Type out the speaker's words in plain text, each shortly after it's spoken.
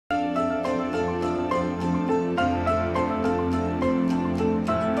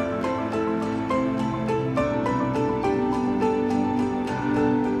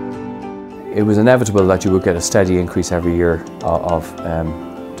It was inevitable that you would get a steady increase every year of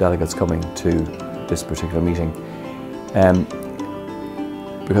delegates coming to this particular meeting.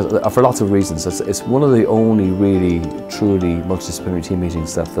 Because for lots of reasons. It's one of the only really truly multidisciplinary team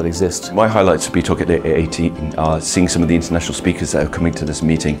meetings that exist. My highlights for BTOG at 18 are seeing some of the international speakers that are coming to this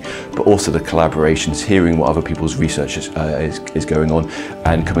meeting, but also the collaborations, hearing what other people's research is going on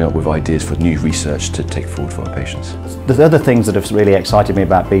and coming up with ideas for new research to take forward for our patients. The other things that have really excited me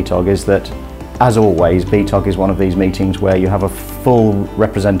about BTOG is that, as always, BTOG is one of these meetings where you have a full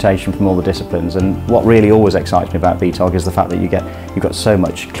representation from all the disciplines, and what really always excites me about BTOG is the fact that you've got so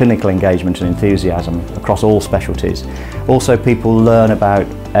much clinical engagement and enthusiasm across all specialties. Also, people learn about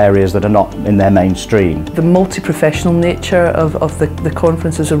areas that are not in their mainstream. The multi-professional nature of the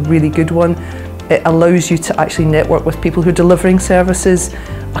conference is a really good one. It allows you to actually network with people who are delivering services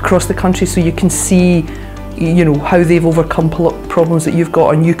across the country, so you can see how they've overcome problems that you've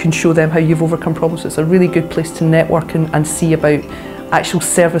got, and you can show them how you've overcome problems. So it's a really good place to network and see about actual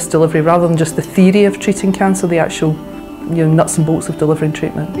service delivery rather than just the theory of treating cancer, the actual nuts and bolts of delivering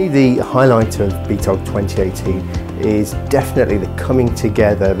treatment. The highlight of BTOG 2018 is definitely the coming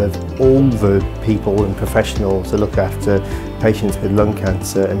together of all the people and professionals that look after patients with lung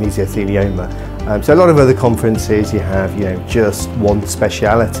cancer and mesothelioma. So a lot of other conferences you have just one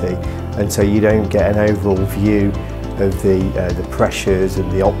speciality, and so you don't get an overall view of the pressures and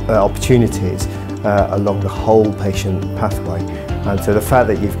the opportunities along the whole patient pathway. And so the fact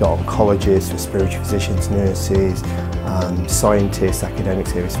that you've got oncologists, respiratory physicians, nurses, scientists,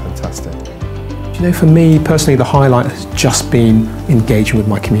 academics here is fantastic. For me personally, the highlight has just been engaging with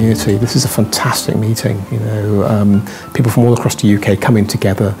my community. This is a fantastic meeting. People from all across the UK coming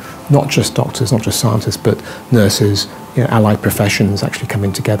together, not just doctors, not just scientists, but nurses, allied professions actually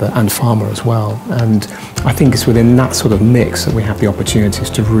coming together, and pharma as well. And I think it's within that sort of mix that we have the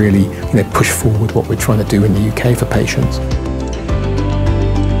opportunities to really push forward what we're trying to do in the UK for patients.